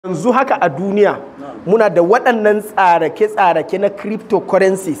yanzu haka a duniya muna da waɗannan tsarake-tsarake na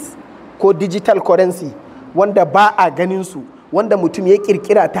cryptocurrencies ko digital currency wanda ba a ganin su, wanda mutum ya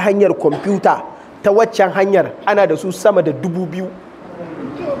kirkira ta hanyar kwamfuta. Ta waccan hanyar ana da su sama da 2000.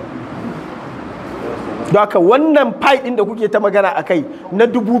 don haka wannan pi ɗin da kuke ta magana a kai na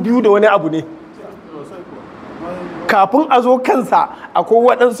 2000 da wani abu ne. Kafin a zo kansa akwai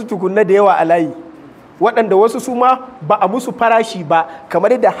waɗansu tukunna da yawa a layi, waɗanda wasu su ma ba a musu farashi ba,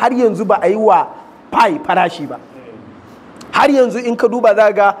 kamar da har yanzu ba a yi wa pi farashi ba. Har yanzu in ka duba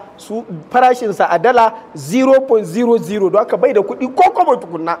za ga su farashinsa a dala 0.00, don haka bai da kuɗi ko kuma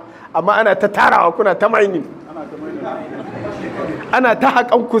tukunna, amma ana ta tarawa, kuna ta mining, ana ta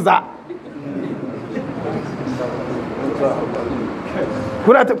haƙan kuza.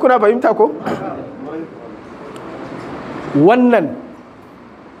 Kuna fahimta ko? Wannan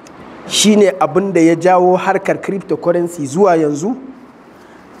shine abin da ya jawo harkar cryptocurrency zuwa yanzu.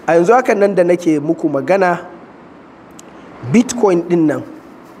 A yanzu hakan nan da nake muku magana, bitcoin din nan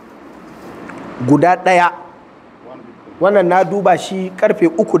guda ɗaya, wannan na duba shi karfe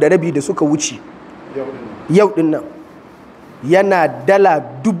 3:30 da suka wuce yau din nan, yana dala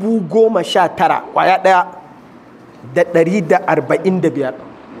 19,000 kwaya ɗaya da 145.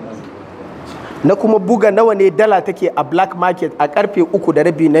 Na kuma buga nawa ne dala take a black market a karfe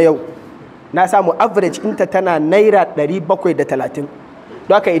 3:30 na yau, na samu average inta tana naira 730.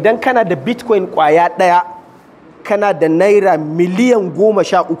 don haka idan kana da bitcoin kwaya ɗaya, kana da naira miliyan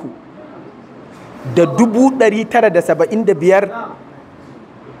 13 da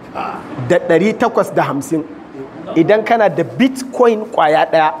 975,850 idan kana da bitcoin kwaya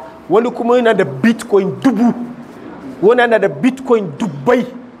ɗaya. Wani kuma yana da bitcoin 1000, wani yana da bitcoin dubbai.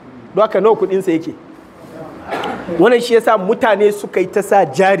 don haka nawa kudinsa yake. Wannan shi yasa mutane suka yi ta sa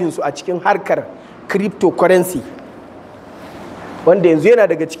jarinsu a cikin harkar cryptocurrency, wanda yanzu yana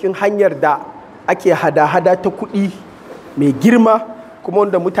daga cikin hanyar da ake hada-hada ta kuɗi mai girma, kuma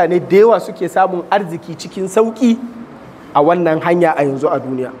wanda mutane da yawa suke samun arziki cikin sauƙi a wannan hanya a yanzu a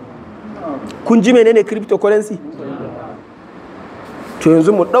duniya. Kun ji menene cryptocurrency? To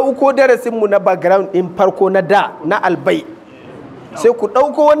yanzu mu ɗauko darasinmu na background ɗin farko na da na albai, sai ku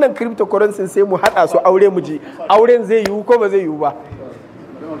ɗauko wannan cryptocurrency sai mu haɗa su aure mu ji auren zai yiwu ko ba zai yiwu ba.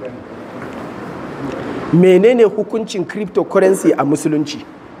 Menene hukuncin cryptocurrency a musulunci?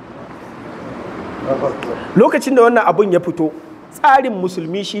 Lokacin da wannan abun ya fito, tsarin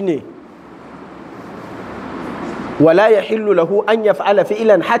musulmi shine wala yahillu lahu an yaf'ala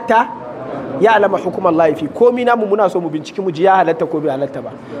fi'lan hatta ya'lama hukum Allah fi. Komi namu muna so mu binciki mu ji ya halatta ko bai halatta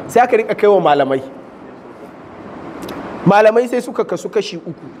ba. Sai aka rika kaiwa malamai. Malamai sai suka kasu kashi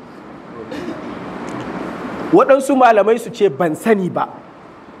 3. Waɗansu malamai su ce ban sani ba,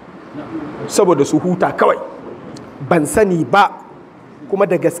 saboda su huta kawai, ban sani ba, kuma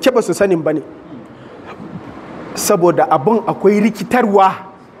da gaske ba su sanin ba ne, saboda abun akwai rikitarwa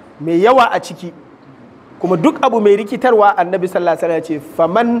mai yawa a ciki. Kuma duk abu mai rikitarwa annabi sallallahu alaihi wasallam ya ce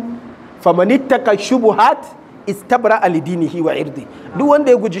faman ittaka shubuhat istabra alidinihi wa irdi. Duk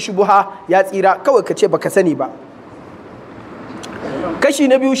wanda ya guji shubuha ya tsira. Kawai ka ce baka sani ba. Kashi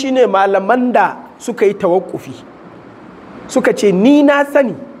na biyu shine malaman da suka yi tawakkufi, suka ce ni na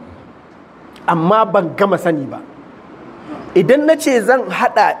sani amma ban gama sani ba. Idan na ce zan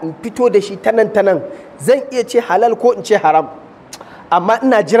hada in fito da shi tanan zan iya ce halal ko in ce haram, amma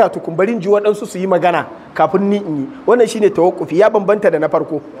ina jira tukun bari ji waɗansu su yi magana kafin ni in yi. Wannan shine tawakkufi, ya bambanta da na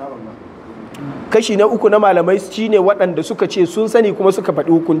farko. Kashi na uku na malamai shine waɗanda suka ce sun sani kuma suka faɗi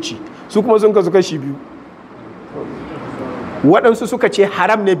hukunci, su kuma sun kasu kashi biyu. Waɗansu suka ce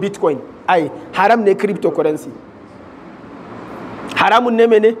haram ne bitcoin, haram ne cryptocurrency. Haramun ne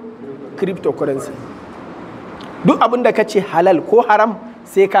mene? Cryptocurrency. Duk abin da ka ce halal ko haram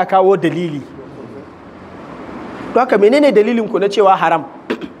sai ka kawo dalili. Don haka menene dalilin ku na cewa haram?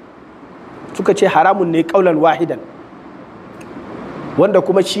 Suka ce haramun ne ƙaulan wahidan, wanda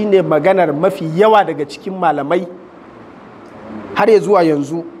kuma shine maganar mafi yawa daga cikin malamai. Har ya zuwa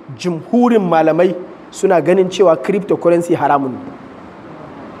yanzu jumhurin malamai suna ganin cewa cryptocurrency haramun,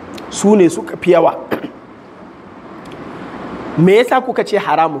 su ne suka fi yawa. Me yasa kuka ce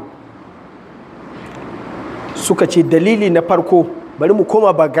haramun? Suka ce dalili na farko, bari mu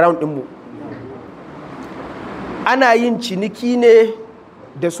koma background ɗinmu. Ana yin ciniki ne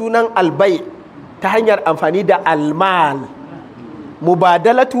da sunan albai ta hanyar amfani da almal,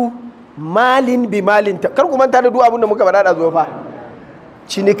 mubadalatu malin bi malin. Kar ku manta da duk abin da muka faɗa da zofa.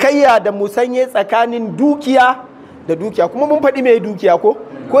 Cinikayya da musanye tsakanin dukiya da dukiya. Kuma mun faɗi mai dukiya ko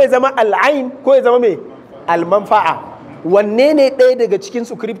ya zama al'ain ko ya zama mai almanfa'a. Wanne ne ɗaya daga cikin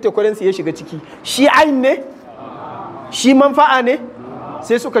su cryptocurrency ya shiga ciki? Shi ain ne? Shi manfa'a ne?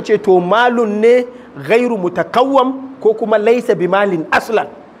 sai suka ce to malun ne ghairu mutakawwam ko kuma laisa bi malin aslan.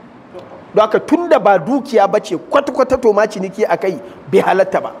 don haka tunda ba dukiya bace kwata-kwata to ma ciniki akai bai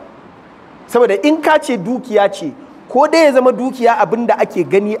halatta ba, saboda in ka ce dukiya ce ko dai ya zama dukiya abinda ake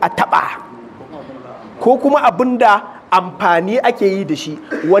gani a taba ko kuma abinda amfani ake yi da shi.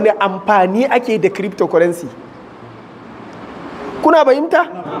 Wani amfani ake da cryptocurrency? Kuna bayimta?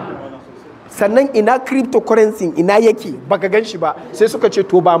 Sannan ina cryptocurrency ina yake baka gan shi ba, sai suka ce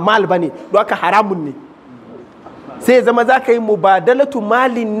to ba mal bane, don haka haramun ne. sai ya zama za ka yi mubadalatu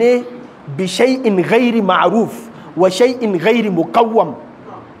malin ne bi shay'in ghairi ma'ruf wa shay'in ghairi muqawwam,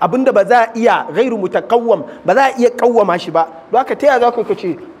 abinda ba za a iya ghairu mutakawwam, ba za a iya kawwama shi ba. don haka ta yaya za ka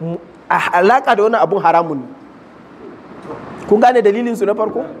ce alaka da wani abun haramun ne? kun gane dalilin su na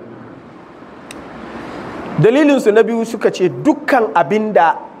farko? Dalilin su na biyu suka ce dukkan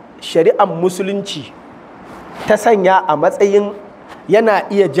abinda shari'ar musulunci ta sanya a matsayin yana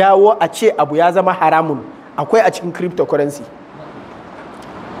iya jawo a ce abu ya zama haramun akwai a cikin cryptocurrency.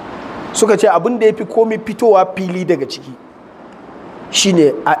 Suka ce abin da ya fi komai fitowa fili daga ciki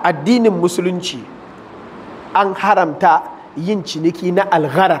shine a addinin musulunci an haramta yin ciniki na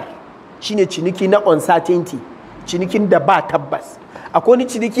algharar, shine ciniki na uncertainty, cinikin da ba tabbas. Akwai wani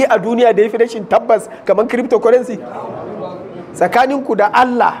ciniki a duniya da ya fi rashin tabbas kamar cryptocurrency? Tsakaninku da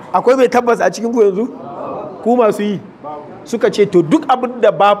Allah akwai mai tabbas a cikinku yanzu? Ku masu yi? Suka ce to duk abin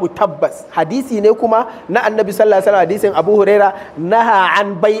da babu tabbas, hadisi ne kuma na annabi sallallahu alaihi wasallam, hadisin Abu Huraira, naha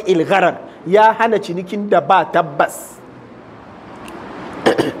an bai'il gharar, ya hana cinikin da ba tabbas.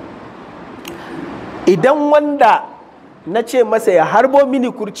 Idan wanda na ce masa ya harbo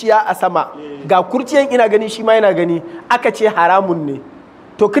mini kurciya a sama, ga kurciyan ina gani shi ma yana gani, aka ce haramun ne,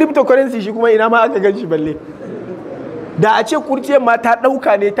 to cryptocurrency shi kuma ina ma aka gan shi balle? Da a ce kurciyar ma ta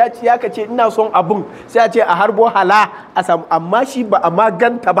ɗauka ne ta ci, ka ce ina son abun, sai a ce a harbo hala a samu, amma shi ba a ma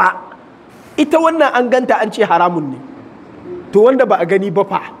ganta ba. Ita wannan an ganta an ce haramun ne, to wanda ba a gani ba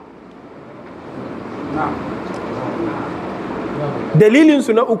fa.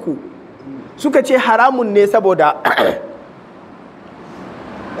 Dalilinsu na uku suka ce haramun ne saboda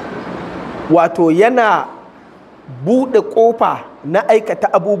wato yana buɗe ƙofa na aikata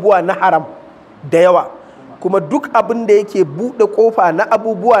abubuwa na haram da yawa, kuma duk abin da yake buɗe ƙofa na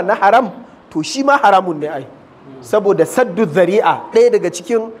abubuwa na haram to shi ma haramun ne ai, saboda saddu zari'a ɗaya daga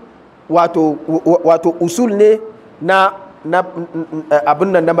cikin wato usul ne na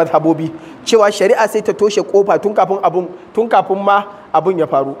abin nan na mazhabobi, cewa shari'a sai ta toshe ƙofa tun kafin ma abin ya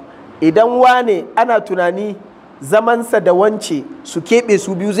faru. Idan wane ana tunani zamansa da wance su keɓe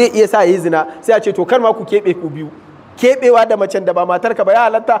su biyu zai iya sa yi zina, sai a ce to kar ma ku keɓe ku biyu. Keɓewa da macen da ba matarka ba ya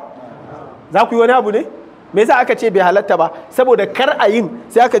halatta? Za ku yi wani abu ne? Me yasa aka ce bai halatta ba? Saboda kar a yin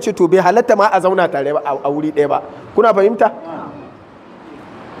sai aka ce to bai halatta ma a zauna tare ba a wuri ɗaya ba. Kuna fahimta?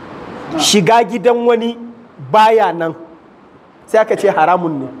 Shiga gidan wani baya nan sai aka ce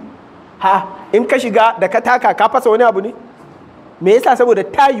haramun ne. Ha, in ka shiga da ka taka ka fasa wani abu ne? Me yasa? Saboda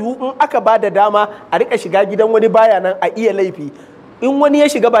ta yiwu in aka ba da dama a rika shiga gidan wani baya nan a iya laifi, in wani ya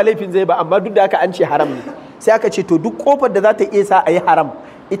shiga ba laifin zai ba, amma duk da haka an ce haram ne. Sai aka ce to duk kofar da za ta iya sa a yi haram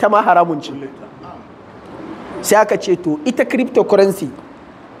ita ma haramun ce. Sai aka ce to ita cryptocurrency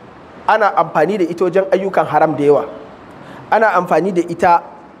ana amfani da ita wajen ayyukan haram da yawa. Ana amfani da ita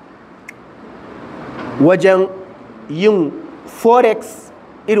wajen yin forex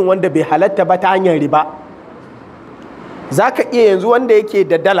irin wanda bai halatta ba ta hanyar riba. Za ka iya yanzu wanda yake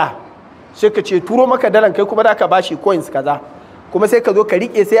da dala sai ka ce turo maka dalan kai kuma da ka bashi coins kaza, kuma sai ka zo ka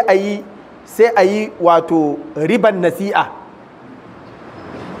rike sai a yi wato riban nasi'a.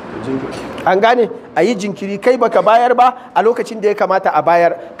 An gane? A yi jinkiri, kai baka bayar ba a lokacin da ya kamata a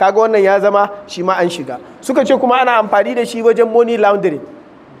bayar, kaga wannan ya zama shi ma an shiga. Suka ce kuma ana amfani da shi wajen money laundering,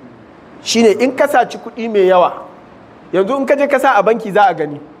 shine in ka saci kuɗi mai yawa, yanzu in ka je ka sa a banki za a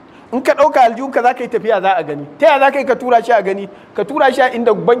gani, in ka ɗauka aljihunka za ka yi tafiya za a gani. Ta yaya za ka yi ka tura shi a gani? Ka tura shi a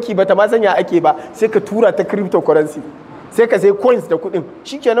inda banki bata ma sanya ake ba, sai ka tura ta cryptocurrency, sai ka sai coins da kuɗin,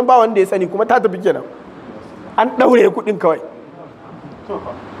 shi kenan ba wanda ya sani kuma ta tafi kenan, an ɗaure kuɗin kawai.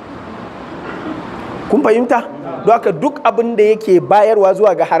 Kun fahimta? Don haka duk abin da yake bayarwa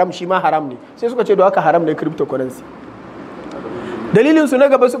zuwa ga haram shi ma haram ne, sai suka ce don haka haram ne cryptocurrency. Dalilin su na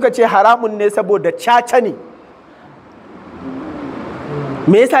gaba suka ce haramun ne saboda caca ne.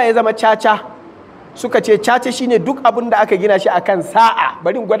 Me yasa ya zama caca? Suka ce caca shine duk abin da aka gina shi akan sa'a.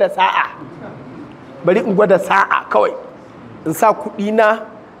 Bari in gwada sa'a kawai, in sa kuɗi na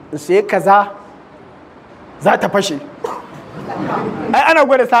in sayi kaza za ta fashe. Ai ana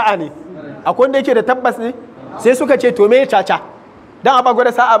gwada sa'a ne. Akwai wanda yake da tabbas ne? Sai suka ce to me caca? Dan a ba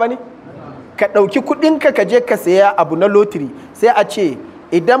gwada sa'a bane? Ka ɗauki kuɗinka ka je ka saya abu na lotiri, sai a ce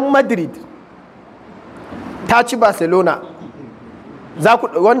idan Madrid ta ci Barcelona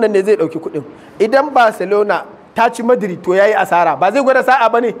wannan ne zai ɗauki kuɗin. Idan Barcelona ta ci Madrid to yayi asara, ba zai gwada sa'a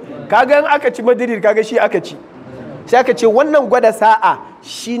bane? Kaga in aka ci Madrid kaga shi aka ci, sai aka ce wannan gwada sa'a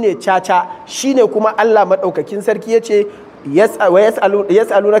shine caca, shine kuma Allah madaukakin sarki yace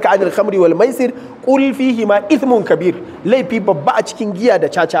yas'alunaka 'anil khamri wal maisir qul fihi ma ithmun kabir, laifi babba a cikin giya da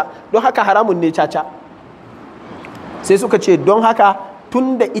caca, don haka haramun ne caca. Sai suka ce don haka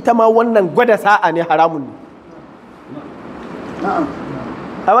tunda ita ma wannan gwada sa'a ne haramun ne.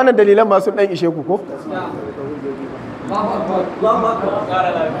 A wannan dalilan masu ɗan ishe ku ko?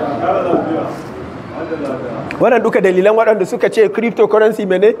 Wannan duka dalilan waɗanda suka ce cryptocurrency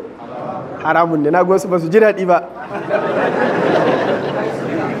mene? Haramun ne. Na gosu ba su ji daɗi ba.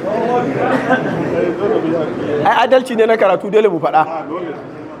 Ai adalci ne na karatu dole mu faɗa.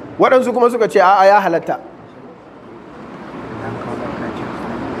 Waɗansu kuma suka ce a'a ya halatta.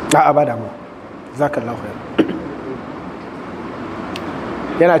 A'a ba damu. Zakallahu khair.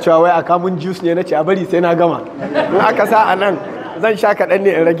 Yana cewa wai a kamun juice ne na ce a bari sai na gama, in aka sa a nan zan sha kaɗan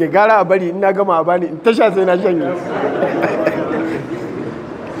ne in rage, gara a bari in na gama a bani in ta sha sai na shanye.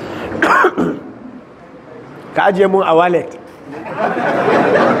 Ka ajiye mun a wallet.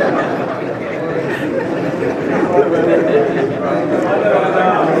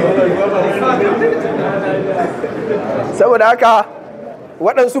 Saboda haka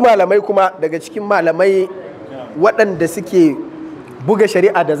waɗansu malamai kuma daga cikin malamai waɗanda suke buga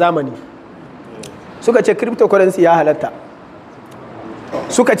shari'a da zamani suka ce cryptocurrency ya halatta.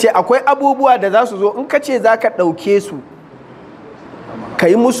 Suka ce akwai abubuwa da za su zo in ka ce za ka ɗauke su ka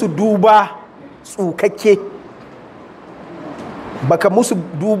yi musu duba tsukakke, baka musu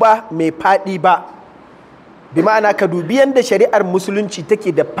duba mai faɗi ba, bi ma'ana ka dubi yadda shari'ar musulunci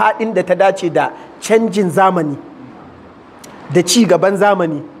take da faɗin da ta dace da canjin zamani da ci gaban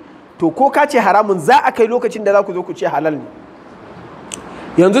zamani, to ko ka ce haramun za a kai lokacin da za ku zo ku ce halal ne.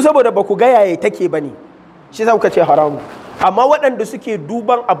 Yanzu saboda ba ku ga yaya take ba ne shi za ku ce haramu, amma waɗanda suke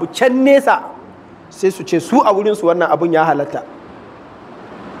duban abu can nesa sai su ce su a wurinsu wannan abun ya halatta.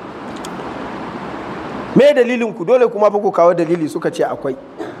 Me dalilin ku? Dole kuma fa ku kawo dalili. Suka ce akwai.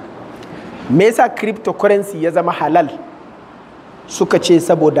 Me yasa cryptocurrency ya zama halal? Suka ce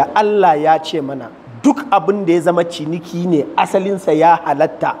saboda Allah ya ce mana duk abin da ya zama ciniki ne asalinsa ya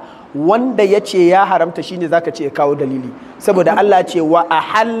halatta, wanda ya ce ya haramta shine zaka ce ya kawo dalili, saboda Allah ce wa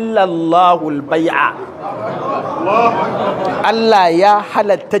ahallallahu al-bai'a, Allah ya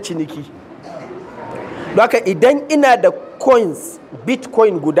halatta ciniki. Haka idan ina da coins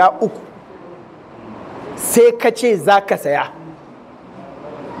bitcoin guda 3 sai ka ce zaka saya,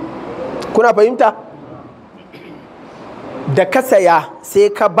 kuna fahimta? Da ka saya sai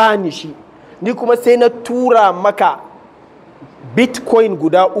ka bani shi, ni kuma sai na tura maka bitcoin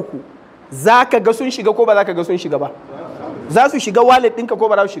guda 3, za ka ga sun shiga ko ba za ka ga sun shiga ba? Za su shiga wallet ɗinka ko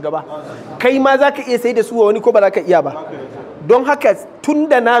ba za su shiga ba? Kai ma za ka iya sai da su wa wani ko ba za ka iya ba? Don haka tun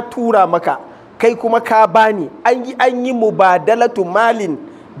da na tura maka kai kuma ka bani, an yi mubadalatu malin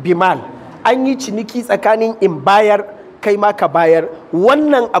bimal, an yi ciniki tsakanin in bayar kai ma ka bayar.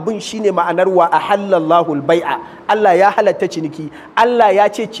 Wannan abun shine ma'anar wa ahallallahu al-bai'a, Allah ya halatta ciniki. Allah ya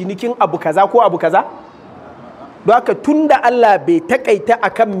ce cinikin abu kaza ko abu kaza. Don haka tunda Allah bai takaita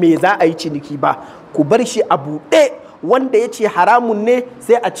akan me za a yi ciniki ba, ku bar shi a buɗe. Wanda ya ce haramun ne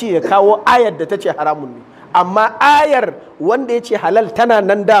sai a ce ya kawo ayar da ta ce haramun ne, amma ayar wanda ya ce halal tana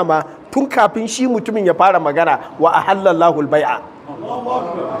nan dama tun kafin shi mutumin ya fara magana wa ahallallahu al-bai'a.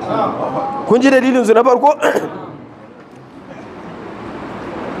 Kun ji dalilin su na farko?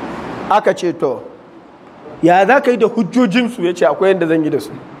 Aka ce to ya za ka yi da hujjojinsu? Ya ce akwai yadda zan yi da su.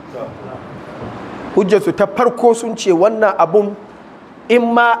 Hujjarsu ta farko sun ce wannan abun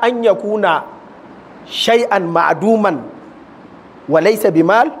in ma an ya kuna shay'an ma'aduman wa laysa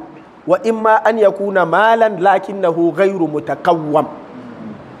bimal, wa in ma an ya kuna malan lakinnahu ghairu mutakawwam.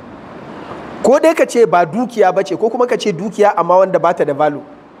 Ko dai ka ce ba dukiya ba ce, ko kuma ka ce dukiya amma wanda ba ta da value.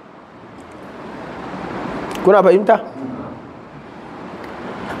 Kuna fahimta?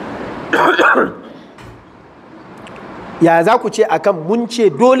 Ya za ku ce akan mun ce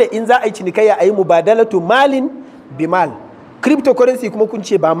dole in za a yi cinikayya a yi mubadalatu malin bi mal, cryptocurrency kuma kun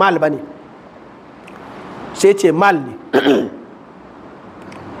ce ba mal ba ne, sai ce mal ne.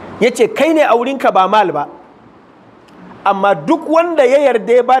 Ya ce kai ne a wurinka ba mal ba, amma duk wanda ya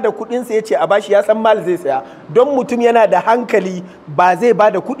yarda ya bada kudinsa ya ce a bashi, ya san mal zai saya, don mutum yana da hankali ba zai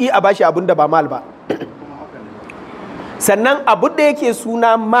bada kudi a bashi abin da ba mal ba. Sannan abu da yake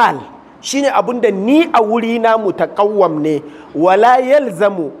suna mal shine abin da ni a wuri na mutakawwam ne, wala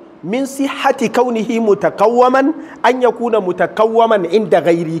yalzamu min sihhati kaunihi mutakawwaman an yakuna mutakawwaman inda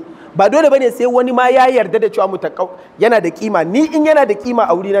ghairi. Ba dole bane sai wani ma ya yarda da cewa yana da kima. Ni in yana da kima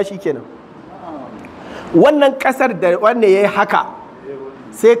a wurina shikenan. Wannan kasar da wanne yayi haka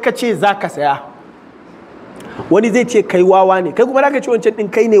sai ka ce za ka saya, wani zai ce kai wawa ne, kai kuma za ka ce wancan din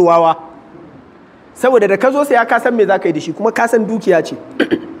kai ne wawa, saboda da ka zo saya ka san me za ka yi da shi, kuma ka san dukiya ce.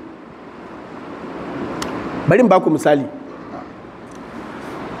 Bari in baku misali.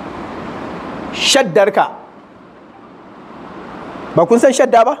 Shaddarka, ba kun san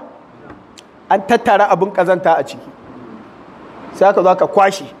shadda ba? An tattara abin kazanta a ciki, sai aka zo ka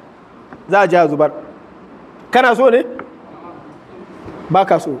kwashi, za a ji a zubar. Kana so ne? Ba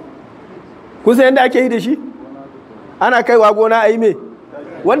ka so. Kun san yadda ake yi da shi? Ana kaiwa gona a yi me?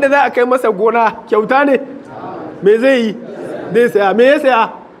 Wanda za a kai masa gona kyauta ne? Me zai yi? Zai saya. Me ya saya?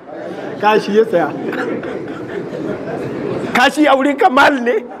 Kashi ya saya. Kashi a wurinka mal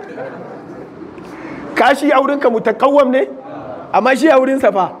ne? Kashi a wurinka mutakawwam ne? Amma shi a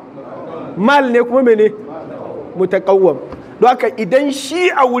wurinsa fa mal ne kuma mene? Mutakawwam. Don haka idan shi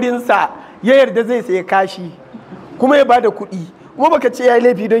a wurinsa ya yarda zai sayi kashi kuma ya bada kuɗi, kuma baka ce ya yi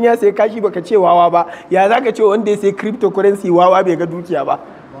laifi don ya sayi kashi, baka ce wawa ba, ya za ka ce wanda ya sayi cryptocurrency wawa bai ga dukiya ba?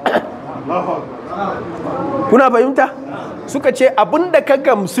 Kuna fahimta? Suka ce abin da ka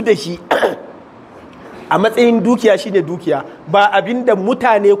gamsu da shi a matsayin dukiya shine dukiya, ba abin da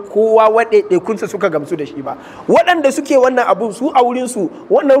mutane kowa waɗaiɗaikunsa suka gamsu da shi ba. Waɗanda suke wannan abun su a wurinsu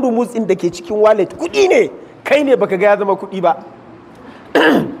wannan rumutsin da ke cikin wallet kuɗi ne, kai ne baka ga ya zama kuɗi ba.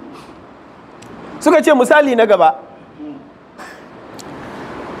 Suka ce misali na gaba,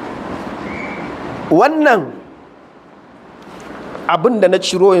 wannan abin da na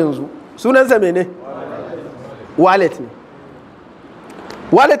ciro yanzu sunansa mene? Wallet ne.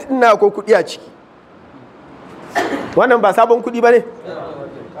 Wallet ɗin na akwai kuɗi a ciki. Wannan ba sabon kuɗi ba ne?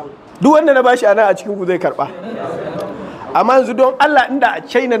 Duk wanda na bashi ana a cikin ku zai karɓa. Amma yanzu don Allah, inda a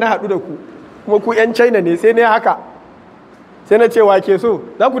China na haɗu da ku, kuma ku 'yan China ne, sai ne haka, sai na cewa ke so,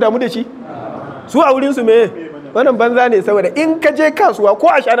 za ku damu da shi? Su a wurinsu me? Wannan banza ne, saboda in ka je kasuwa ko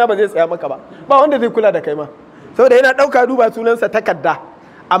a shana ba zai saya maka ba, ba wanda zai kula da kai ma, saboda yana ɗauka duba sunansa takarda,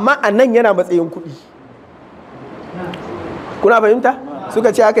 amma a nan yana matsayin kuɗi. Kuna fahimta?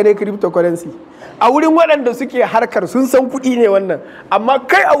 Suka ce haka ne cryptocurrency. A wurin waɗanda suke harkar sun san kuɗi ne wannan, amma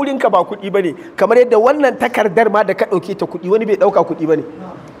kai a wurinka ba kuɗi ba ne, kamar yadda wannan takardar ma da ka ɗauke ta kuɗi, wani bai ɗauka kuɗi ba ne.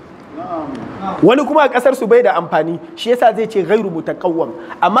 Wani kuma a ƙasar su bai da amfani, shi yasa zai ce gairu mutakawwam,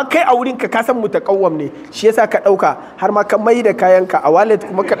 amma kai a wurinka ka san mutakawwam ne, shi yasa ka ɗauka har ma ka mai da kayanka a wallet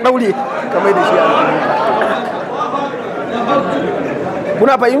kuma ka ɗaure ka mai da shi a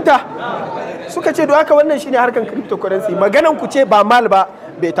kuna fahimta? Suka ce don haka wannan shine harkan cryptocurrency. Maganan ku ce ba mal ba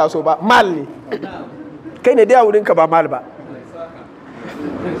bai taso ba, mal ne. Kai ne dai a wurinka ba mal ba.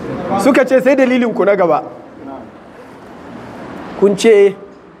 Suka ce sai dalilin ku na gaba, kun ce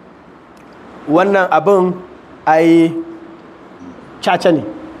wannan abin ai caca ne,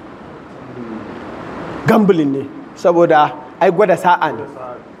 gambling ne, saboda ai gwada sa'a ne.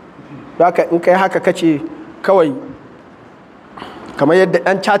 Don haka in kai haka kace kawai kamar yadda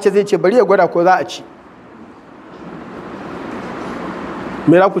ɗan caca zai ce bari ya gwada ko za a ci.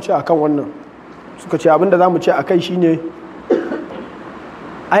 Me za ku ce akan wannan? Suka ce abinda za mu ce a kai shine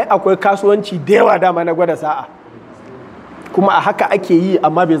ai akwai kasuwanci da yawa dama na gwada sa'a, kuma a haka ake yi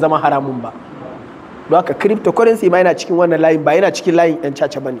amma bai zama haramun ba. Don haka cryptocurrency ma yana cikin wannan layin, ba yana cikin layin yan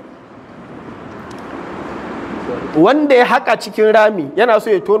caca ba ne. Wanda ya haka cikin rami yana so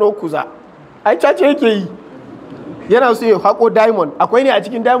ya tono kuza, ai caca yake yi. Yana so ya hako diamond, akwai ne a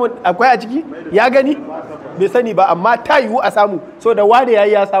cikin diamond? Akwai a ciki? Ya gani? Bai sani ba, amma ta yiwu a samu, so da wane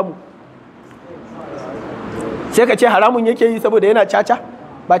yayi ya samu. Sai ka ce haramun yake yi saboda yana caca?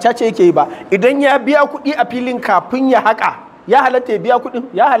 Ba caca yake yi ba. Idan ya biya kuɗi a filin kafin ya haka, ya halatta ya biya kuɗin?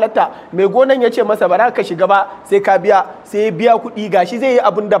 Ya halatta. Mai gonan ya ce masa bara ka shiga ba sai ka biya, sai ya biya kuɗi, gashi zai yi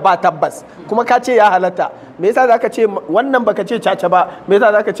abin da ba tabbas, kuma ka ce ya halatta. Me yasa zaka ce wannan baka ce caca ba? Me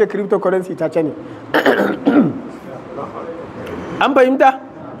yasa zaka ce cryptocurrency caca ne? An fahimta?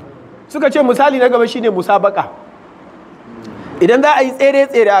 Suka ce misali na gaba shine musabaka. Idan za a yi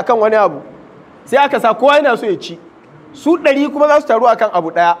tsere-tsere akan wani abu, sai aka sa kowa yana so ya ci, su 100 kuma za su taru akan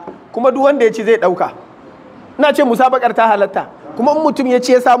abu ɗaya, kuma duk wanda ya ci zai ɗauka. Ina ce musabakar ta halatta, kuma in mutum ya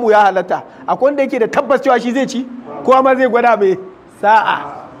ci ya samu ya halatta. Akwai wanda yake da tabbas cewa shi zai ci, kowa ma zai gwada mai sa'a,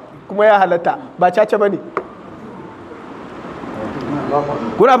 kuma ya halatta. Ba caca ba ne.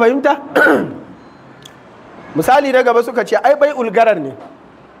 Kuna fahimta? Misali na gaba suka ce ai bai ulgarar ne,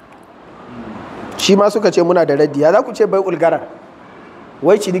 shi ma suka ce muna da raddi. Ya za ku ce bai ulgarar?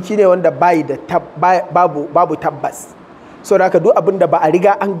 Wai ciniki ne wanda babu tabbas. saboda haka duk abin da ba a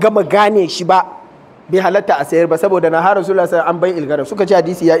riga an gama gane shi ba bai halatta a sayar ba, saboda na har Rasulullah sai an bai ilgarar. Suka ce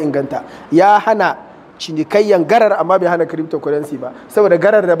hadisi ya inganta, ya hana cinikayyan garar amma bai hana cryptocurrency ba, saboda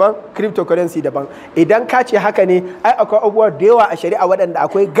garar daban cryptocurrency daban. Idan ka ce haka ne, ai akwai abubuwa da yawa a shari'a waɗanda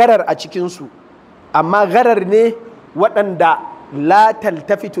akwai garar a cikinsu, amma garar ne waɗanda la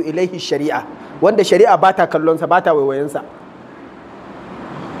taltafitu ilaihi shari'a, wanda shari'a ba ta kallonsa, ba ta waiwayensa.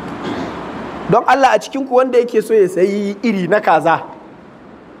 Don Allah, a cikinku wanda yake so ya sayi iri na kaza,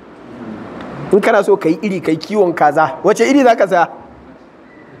 in kana so ka yi iri, ka yi kiwon kaza, wace iri za ka saya?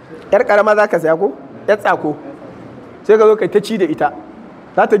 Yar karama za ka saya ko? Yar tsako, sai ka zo ka ta ci da ita,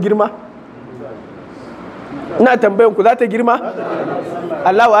 za ta girma? Ina tambayan ku, za ta girma?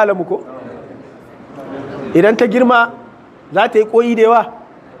 Allahu alamu ko? Idan ta girma za ta yi koyi da yawa?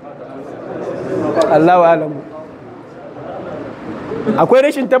 Allahu alamu. Akwai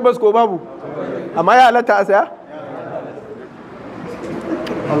rashin tabbas ko babu? Amma ya halatta a saya?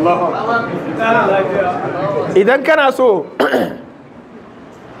 Idan kana so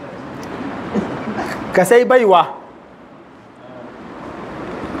ka sai baiwa,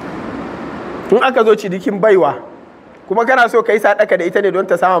 in aka zo cinikin baiwa kuma kana so ka yi sadaka da ita ne don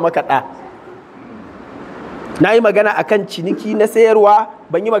ta sama maka ɗa. Na yi magana akan ciniki na sayarwa,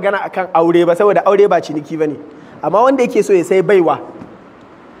 ban yi magana akan aure ba, saboda aure ba ciniki ba ne. Amma wanda yake so ya sai baiwa,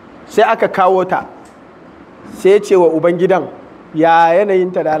 sai aka kawo ta, sai ya ce wa ubangidan, ya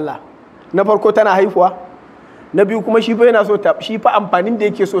yanayinta da Allah, na farko tana haifuwa, na biyu kuma shi fa yana so ta, shi fa amfanin da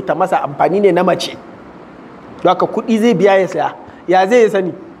yake so ta masa amfani ne na mace, don haka kuɗi zai biya ya saya. Ya zai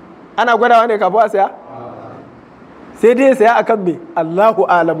sani? Ana gwadawa ne kafin a saya? Sai dai ya saya akan me? Allahu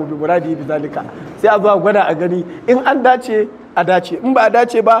a'lamu bi muradi bi zalika. Sai a zo a gwada a gani, in an dace a dace, in ba a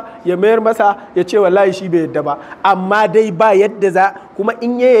dace ba ya mayar masa, ya ce wallahi shi bai yadda ba. Amma dai ba yadda za, kuma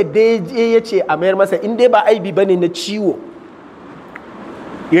in ya yadda ya ce a mayar masa, in dai ba aibi bane na ciwo,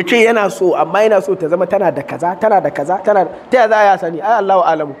 ya ce yana so, amma yana so ta zama tana da kaza, tana da kaza, tana da, ta za ya sani? Ai Allahu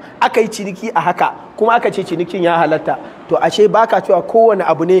alamu. Aka yi ciniki a haka, kuma aka ce cinikin ya halatta, to ashe baka cewa kowane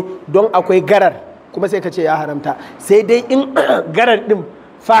abu ne don akwai garar kuma sai ka ce ya haramta, sai dai in garar din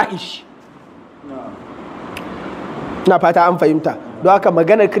fahish. Na fata an fahimta. Don haka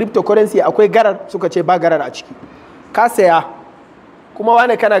maganar cryptocurrency akwai garar, suka ce ba garar a ciki. Ka saya kuma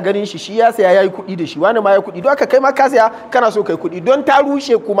wane kana ganin shi ya saya ya yi kuɗi da shi, wane ma ya kuɗi, don haka kai ma ka saya kana so kai kuɗi, don ta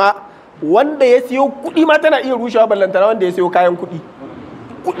rushe kuma wanda ya siyo kuɗi ma tana iya rushewa, ballantana wanda ya siyo kayan kuɗi.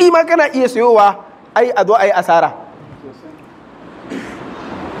 Kuɗi ma kana iya siyowa, ai a zo a yi asara.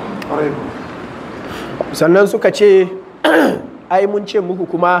 Sannan suka ce ai mun ce muku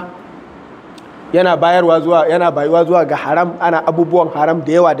kuma yana bayuwa zuwa ga haram, ana abubuwan haram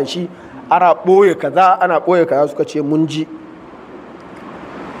da yawa da shi, ana ɓoye kaza, suka ce mun ji.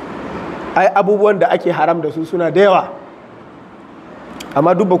 Ai abubuwan da ake haram da su suna da yawa,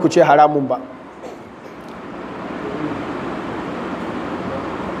 amma duk ba ku ce haramun ba.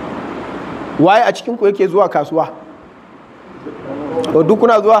 Waye a cikinku yake zuwa kasuwa? Duk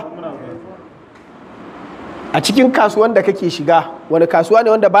kuna zuwa? A cikin kasuwan da kake shiga, wani kasuwa ne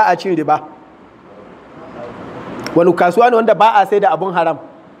wanda ba a cin riba? Wani kasuwa ne wanda ba a sai da abun haram?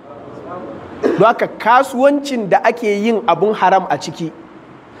 Don haka kasuwancin da ake yin abun haram a ciki,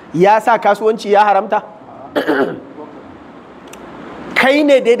 ya sa kasuwanci ya haramta? Kai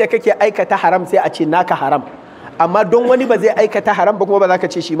ne dai da kake aikata haram sai a ce naka haram, amma don wani ba zai aikata haram ba kuma ba za ka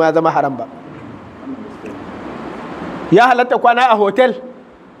ce shi ma zama haram ba. Ya halatta kwana a hotel?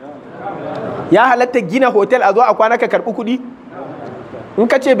 Ya halatta gina hotel a zo a kwana ka karɓi kuɗi? In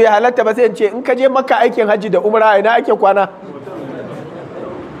ka ce bai halatta ba sai in ce in ka je maka aikin hajji da umra ina ake kwana?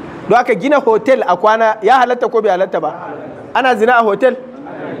 Don haka gina hotel a kwana ya halatta ko bai halatta ba? Ana zina a hotel?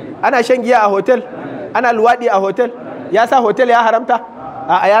 Ana shan giya a hotel? Ana luwaɗi a hotel? Ya sa hotel ya haramta?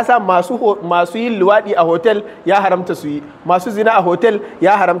 A ya sa masu yin luwaɗi a hotel ya haramta su yi, masu zina a hotel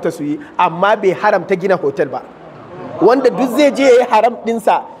ya haramta su yi, amma bai haramta gina hotel ba. Wanda duk zai je ya yi haram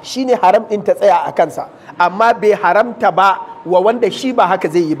ɗinsa shine haram ɗin ta tsaya a kansa, amma bai haramta ba wa wanda shi ba haka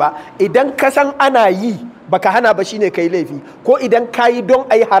zai yi ba. Idan ka san ana yi baka hana ba shine kai laifi, ko idan kayi don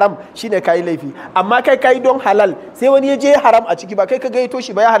ayi haram shine kayi laifi, amma kai kayi don halal sai wani ya je haram a ciki ba kai ka gaito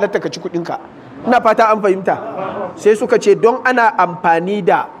shi ba, ya halatta ka ci kuɗinka. Ina fata an fahimta. Sai suka ce don ana amfani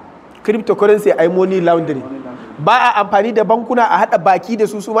da cryptocurrency a yi money laundry, ba a amfani da bankuna a haɗa baki da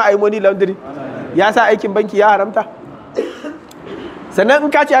su ma a yi money laundry, ya sa aikin banki ya haramta. Sannan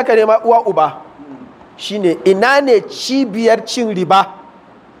in ka ce haka ne ma uwa uba shine ina ne cibiyar cin riba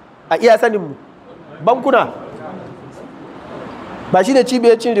a iya saninmu? Bankuna ba shi ne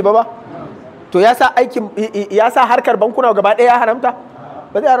cibiyar cin riba ba? To ya sa harkar bankuna gaba ɗaya ya haramta?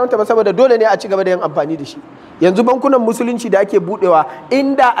 ba zai haramta ba saboda dole ne a ci gaba da yin amfani da shi. Yanzu bankunan musulunci da ake budewa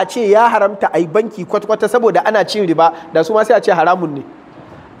inda a ce ya haramta a yi banki kwata-kwata saboda ana cin riba da su ma sai a ce haramun ne,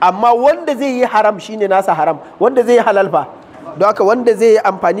 amma wanda zai yi haram shine nasa haram, wanda zai yi halal fa. Don haka wanda zai yi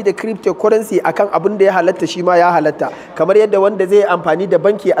amfani da cryptocurrency akan abin da ya halatta shi ma ya halatta, kamar yadda wanda zai yi amfani da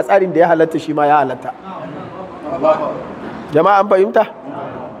banki a tsarin da ya halatta shi ma ya halatta. Jama'a an fahimta?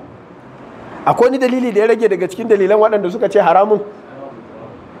 Akwai wani dalili da ya rage daga cikin dalilan waɗanda suka ce haramun?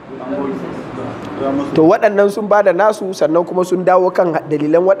 To waɗannan sun ba da nasu, sannan kuma sun dawo kan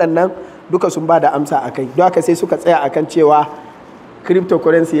dalilan waɗannan duka sun ba da amsa a kai. Don haka sai suka tsaya akan cewa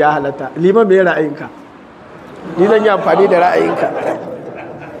cryptocurrency ya halatta. Liman me ra'ayinka? Ni zan yi amfani da ra'ayinka.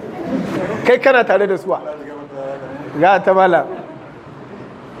 Kai kana tare da suwa? Ga ta mala.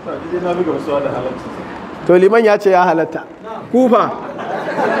 To liman ya ce ya halatta. Kufa?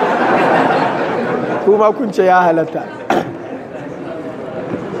 Kuma kun ce ya halatta.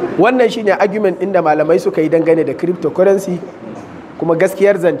 Wannan shine argument inda malamai suka yi dangane da cryptocurrency, kuma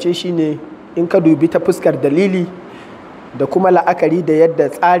gaskiyar zance shine in ka dubi ta fuskar dalili da kuma la'akari da yadda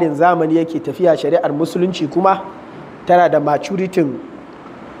tsarin zamani yake tafiya, shari'ar musulunci kuma tana da maturity,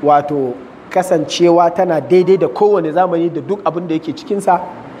 wato kasancewa tana daidai da kowane zamani da duk abin da yake cikinsa,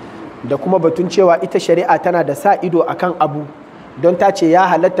 da kuma batun cewa ita shari'a tana da sa ido akan abu, don ta ce ya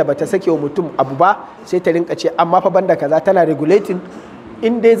halatta ba ta sake wa mutum abu ba sai ta rinka ce amma fa banda kaza, tana regulating.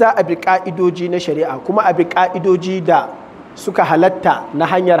 In dai za a bi ka'idoji na shari'a kuma a bi ka'idoji da suka halatta na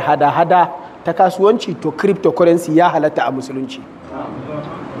hanyar hada-hada ta kasuwanci, to cryptocurrency ya halatta a musulunci.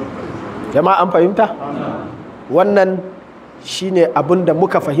 Jama'a an fahimta? Wannan shine abin da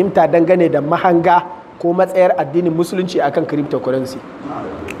muka fahimta dangane da mahanga ko matsayar addinin musulunci akan cryptocurrency.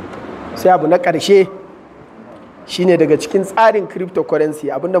 Sai abu na ƙarshe shine daga cikin tsarin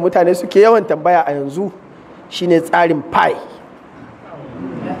cryptocurrency, abinda mutane suke yawan tambaya a yanzu shine tsarin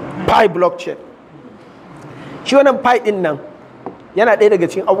Pi blockchain. Shi wannan Pi din nan yana ɗaya daga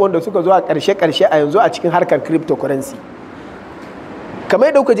cikin abubuwan da suka zo a ƙarshe a yanzu a cikin harkar cryptocurrency. Kamar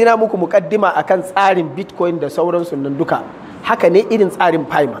yadda kuka jina muku muƙaddima akan tsarin Bitcoin da sauransu nan duka, haka ne irin tsarin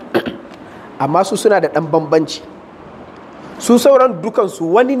Pi ma. Amma su suna da ɗan bambanci. Su sauran dukansu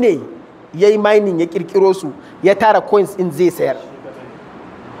wani ne ya yi mining, ya ƙirƙiro su, ya tara coins in zai sayar.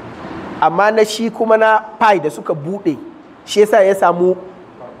 Amma na shi kuma na Pi da suka buɗe, shi yasa ya samu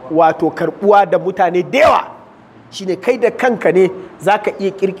wato karbuwa da mutane da yawa, shine kai da kanka ne za ka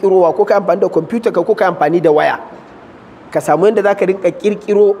iya kirkirowa, ko ka amfani da kwamfuta ka ko ka amfani da waya, ka samu yadda za ka rinka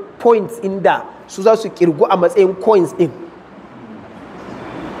kirkiro points inda su za su kirgu a matsayin coins din.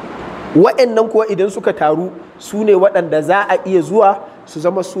 Waɗannan kuwa idan suka taru su ne waɗanda za a iya zuwa su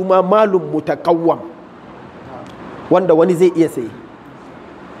zama su ma malum mutakawwam, wanda wani zai iya saye.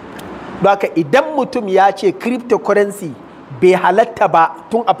 Baka idan mutum ya ce cryptocurrency bai halatta ba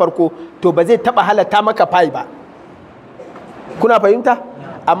tun a farko, to ba zai taba halatta maka Pi ba. Kuna fahimta?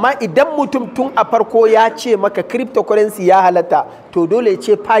 Amma idan mutum tun a farko ya ce maka cryptocurrency ya halatta, to dole ya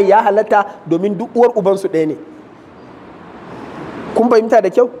ce Pi ya halatta, domin duk uwar ubansu ɗaya ne. Kun fahimta da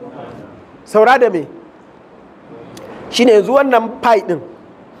kyau? Saura da me? Shine yanzu wannan Pi ɗin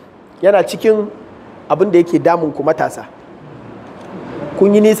yana cikin abin da yake damun ku matasa.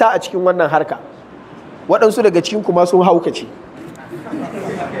 Kun yi nisa a cikin wannan harka. Waɗansu daga cikin kuma sun haukace,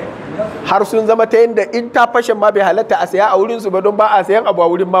 har sun zama ta yadda in ta fashe ma bai halatta a saya a wurinsu ba, don ba a sayan abu a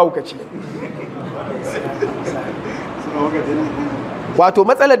wurin mahaukaci. Wato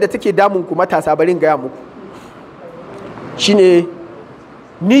matsalar da take damun ku matasa, barin gaya muku shine,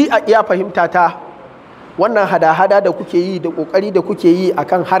 ni a iya fahimta ta wannan hada-hada da kuke yi da ƙoƙari da kuke yi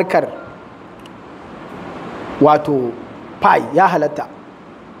akan harkar wato Pi ya halatta.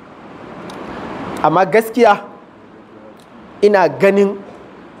 Amma gaskiya ina ganin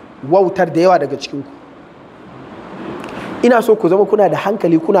wautar da yawa daga cikinku. Ina so ku zama kuna da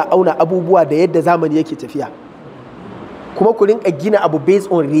hankali, kuna auna abubuwa da yadda zamani yake tafiya, kuma ku rinka gina abu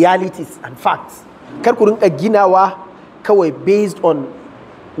based on realities and facts. Kar ku rinka ginawa kawai based on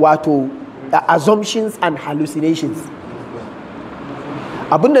wato assumptions and hallucinations.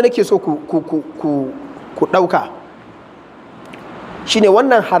 Abinda nake so ku ɗauka shine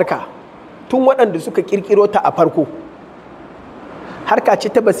wannan harka tun waɗanda suka ƙirƙiro ta a farko, harka ce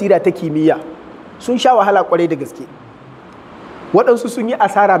ta basira ta kimiyya, sun sha wahala ƙwarai da gaske. Waɗansu sun yi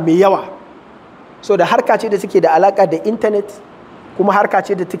asara mai yawa, so da harka ce da take da alaƙa da intanet, kuma harka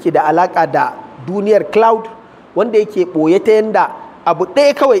ce da take da alaƙa da duniyar cloud, wanda yake ɓoye ta yanda abu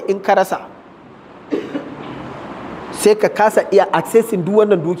ɗaya kawai in ka rasa sai ka kasa iya accessing duk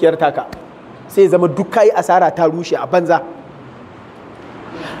wannan dukiyar taka, sai zama duk kayi asara, ta rushe a banza.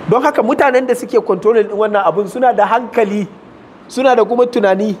 Don haka mutanen da suke controlling din wannan abun suna da hankali, suna da kuma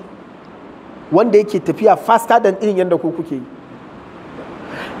tunani wanda yake tafiya faster than irin yadda ku kuke yi.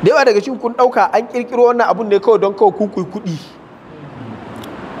 Da yawa daga cikin kun ɗauka an ƙirƙiro wannan abun ne kawai don kawai kuku kuɗi.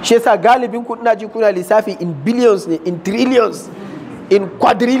 Shi yasa galibin ku ina ji kuna lissafi in billions ne, in trillions, in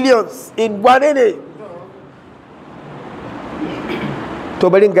quadrillions, in wane ne. To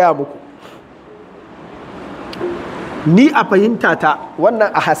bari in gaya muku, ni a fahimta ta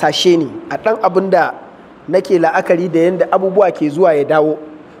wannan a hasashe ne, a ɗan abin da nake la'akari da yadda abubuwa ke zuwa ya dawo.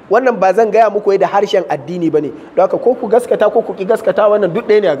 Wannan ba zan gaya muku da harshen addini ba ne, don haka ko ku gaskata ko ku ki gaskata, wannan duk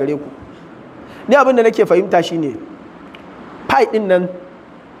ɗaya ne a gare ku. Ni abin da nake fahimta shine pi ɗin nan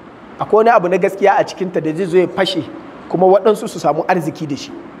akwai wani abu na gaskiya a cikinta da zai zo ya fashe kuma waɗansu su samu arziki da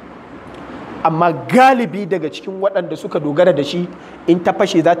shi. Amma galibi daga cikin waɗanda suka dogara da shi, in ta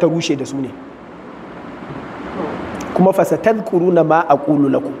fashe za ta rushe da su ne. Kuma fasatadhkuruna ma aqulu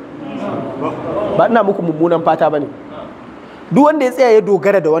lakum. Ba ina muku mummunan fata bane. Duk wanda ya tsaya ya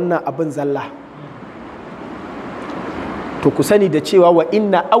dogara da wannan abin zalla, to ku sani da cewa wa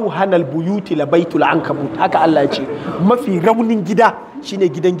inna auhanal buyuti la baitul ankabut, haka Allah ya ce, mafi raunin gida shine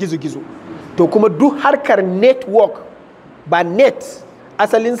gidan gizo-gizo. To kuma duk harkar network, ba net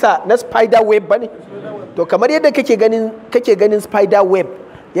asalinsa na spider web bane. To kamar yadda kake ganin spider web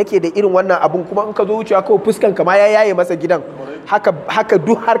yake da irin wannan abun, kuma in ka zo wucewa kawai fuskan kama ya yaye masa gidan, haka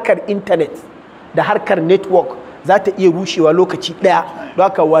duk harkar internet da harkar network za ta iya rushewa lokaci ɗaya. Don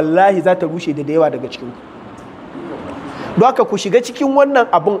haka wallahi za ta rushe da yawa daga cikin ku. Don haka ku shiga cikin wannan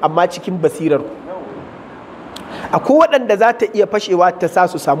abun, amma cikin basirar ku. Akwai waɗanda za ta iya fashewa ta sa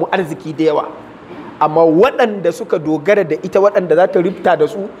su samu arziki da yawa, amma waɗanda suka dogara da ita, waɗanda za ta rifta da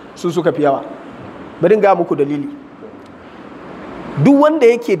su suka fi yawa. Bari in ga muku dalili. Duk wanda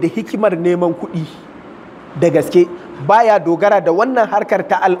yake da hikimar neman kuɗi da gaske baya dogara da wannan harkar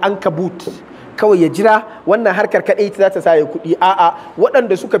ta al'ankabut kawai ya jira wannan harkar kaɗai ta za ta sa ya kuɗi. A'a,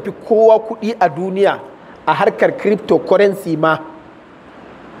 waɗanda suka fi kowa kuɗi a duniya a harkar cryptocurrency ma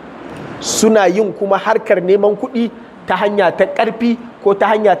suna yin kuma harkar neman kuɗi ta hanya ta ƙarfi ko ta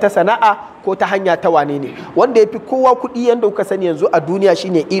hanya ta sana'a ko ta hanya ta wane ne. Wanda ya fi kowa kuɗi yadda kuka sani yanzu a duniya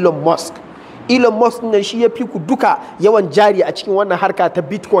shine Elon Musk. Elon Musk nan shi ya fi ku duka yawan jari a cikin wannan harka ta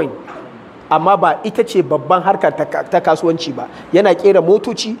Bitcoin, amma ba ita ce babban harka ta kasuwanci ba. Yana kera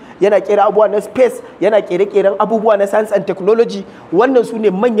motoci, yana kera abubuwa na space, yana kere-keren abubuwa na science and technology. Wannan su ne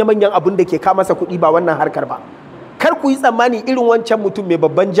manya-manyan abin da ke kama masa kuɗi, ba wannan harkar ba. Kar ku yi tsammani irin wancan mutum mai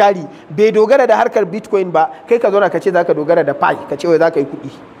babban jari bai dogara da harkar Bitcoin ba, kai ka zauna ka ce za ka dogara da pi, ka ce wai za ka yi kuɗi.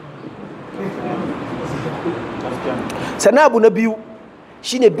 Sannan abu na biyu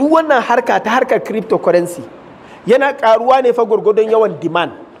shine duk wannan harka ta harkar cryptocurrency yana karuwa ne fa gwargwadon yawan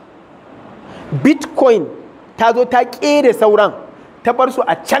demand. Bitcoin ta zo ta kere sauran, ta bar su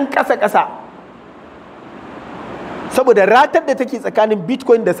a can ƙasa-ƙasa, saboda ratar da take tsakanin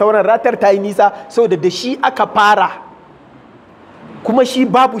Bitcoin da sauran ratar ta yi nisa, saboda da shi aka fara, kuma shi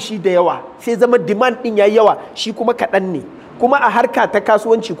babu shi da yawa, sai zama demand ɗin ya yi yawa, shi kuma kaɗan ne. Kuma a harka ta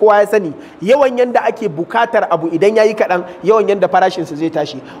kasuwanci kowa ya sani yawan yanda ake bukatar abu idan ya yi kaɗan, yawan yanda farashinsa zai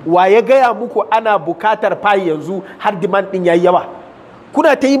tashi. Wa ya gaya muku ana bukatar fayi yanzu har demand ɗin ya yi yawa?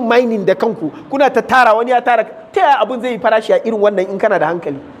 Kuna ta yin mining da kanku, kuna ta tara, wani ya tara, ta yaya abin zai yi farashi a irin wannan in kana da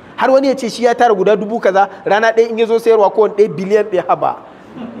hankali? Har wani ya ce shi ya tara guda 1000 kaza, rana ɗaya in ya zo sayarwa ko 1 biliyan ɗaya, haba.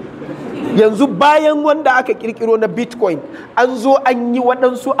 Yanzu bayan wanda aka kirkiro na Bitcoin, an zo an yi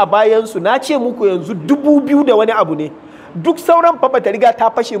waɗansu a bayansu, na ce muku yanzu 2000 da wani abu ne. Duk sauran fa bata riga ta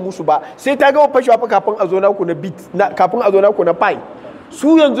fashe musu ba, sai ta gama fashewa fa kafin a zo naku na kafin a zo naku na pi.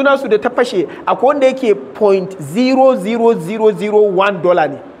 Su yanzu nasu da ta fashe akwai wanda yake $0.00001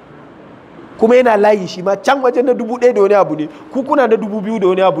 ne, kuma yana layi shi ma can wajen na 1000 da wani abu ne, ku kuna na 2000 da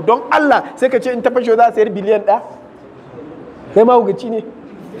wani abu. Don Allah sai ka ce in ta fashe za a sayar biliyan 1? Kai ma hugaci ne.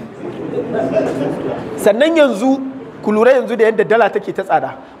 Sannan yanzu ku lura yanzu da yadda dala take ta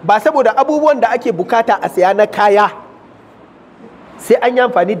tsada, ba saboda abubuwan da ake bukata a saya na kaya sai an yi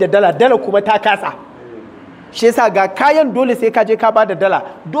amfani da dala, dala kuma ta kasa. Shi yasa ga kayan dole sai ka je ka ba da dala,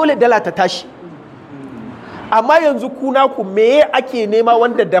 dole dala ta tashi. Amma yanzu kuna ku meye ake nema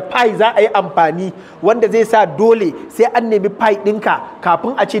wanda da pi za a yi amfani, wanda zai sa dole sai an nemi pi ɗinka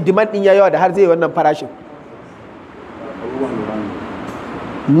kafin a ce demand ɗin ya yawa da har zai yi wannan farashin.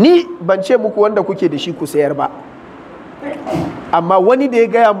 Ni ban ce muku wanda kuke da shi ku sayar ba, amma wani da ya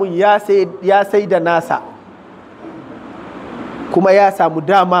gaya mun ya sai da nasa, kuma ya samu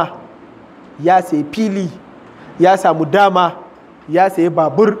dama ya sayi fili, ya samu dama ya sayi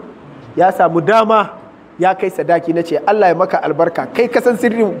babur, ya samu dama ya kai sadaki. Na ce Allah ya maka albarka, kai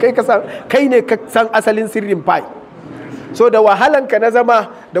ne ka san asalin sirrin pi. so da wahalanka na zama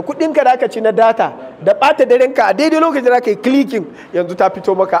da kudinka da aka ci na data da bata darenka a daidai lokacin da aka yi clicking yanzu ta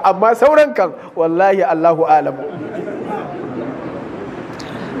fito maka, amma sauran kan wallahi Allahu alamu.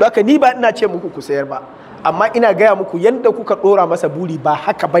 Haka ni ba ina ce muku ku sayar ba, amma ina gaya muku yadda kuka dora masa buri ba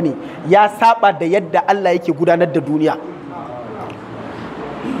haka bane, ya saba da yadda Allah yake gudanar da duniya.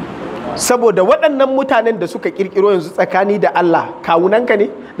 Saboda waɗannan mutanen da suka kirkiro yanzu tsakani da Allah kawunanka ne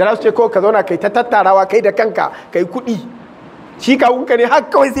da za su ce kawai ka zauna kai ta tattarawa kai da kanka kai kuɗi, shi kawunka ne haka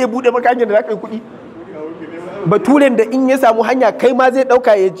kawai sai buɗe maka hanyar da za ka yi kuɗi. Baturen da in ya samu hanya kai ma zai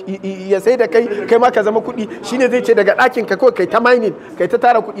ɗauka ya sai da kai ma ka zama kuɗi, shine zai ce daga ɗakin ka kawai kai ta mining kai ta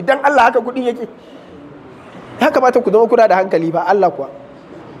tara kuɗi. Dan Allah haka kuɗin yake? Ya kamata ku zama kuna da hankali ba Allah kuwa.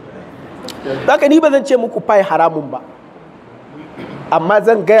 Haka ni ba zan ce muku fai haramun ba, amma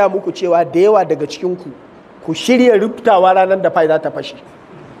zan gaya muku cewa da yawa daga cikinku ku shirya rubutawa ranar da fai za ta fashe,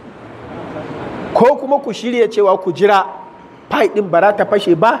 ko kuma ku shirya cewa ku jira fai ɗin ba za ta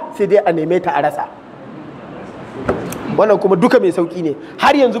fashe ba sai dai a neme ta a rasa. Wannan kuma duka mai sauki ne.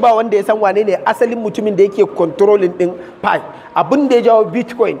 Har yanzu ba wanda ya san wane ne asalin mutumin da yake controlling ɗin fai. Abin da ya jawo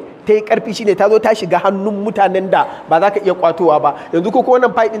bitcoin ta yi karfi shine ta zo ta shiga hannun mutanen da ba za ka iya kwatowa ba. Yanzu ko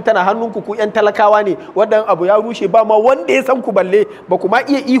wannan fai ɗin tana hannunku ku 'yan talakawa ne, wannan abu ya rushe ba ma wanda ya san ku balle, ba kuma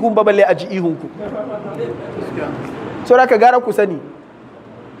iya ihun ba balle a ji ihunku. So ka gara ku sani.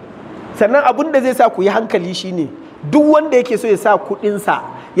 Sannan abin da zai sa ku yi hankali shine duk wanda yake so ya sa kuɗinsa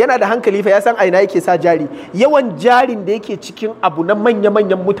yana da hankali fa, ya san aina yake sa jari. Yawan jarin da yake cikin abu na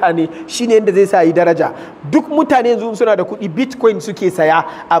manya-manyan mutane shine yadda zai sa yi daraja. Duk mutane yanzu suna da kuɗi bitcoin suke saya,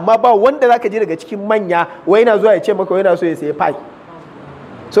 amma ba wanda zaka je daga cikin manya wai yana zuwa ya ce maka yana so ya sayi fai.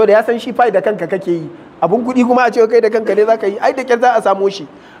 So da ya san shi fai da kanka kake yi, abun kuɗi kuma a ce kai da kanka ne zaka yi, ai da kyar za a samo shi.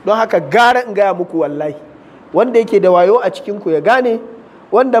 Don haka gara in gaya muku wallahi, wanda yake da wayo a cikin ku ya gane,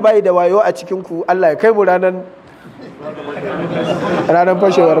 wanda bai da wayo a cikin ku Allah ya kai mu ranar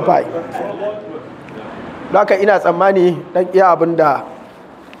fashewar fai. Haka ina tsammani dan iya abin da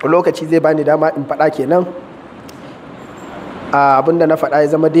lokaci zai bani dama in faɗa kenan. Abin da na faɗa ya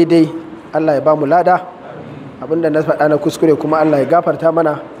zama daidai Allah ya ba mu lada, abin da na faɗa na kuskure kuma Allah ya gafarta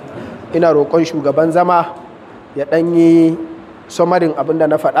mana. Ina roƙon shugaban zama ya ɗanyi samarin abin da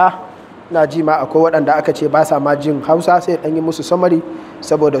na faɗa. Ina ji ma akwai waɗanda aka ce ba sa ma jin Hausa, sai ɗanyi musu samari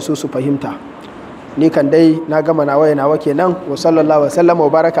saboda su fahimta. Ni kan dai na gama nawa kenan. Wa sallallahu wa sallam wa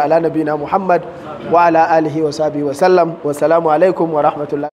baraka ala nabina Muhammad wa ala alihi wa sahbihi wa sallam. Wa salamu alaikum wa rahmatullahi.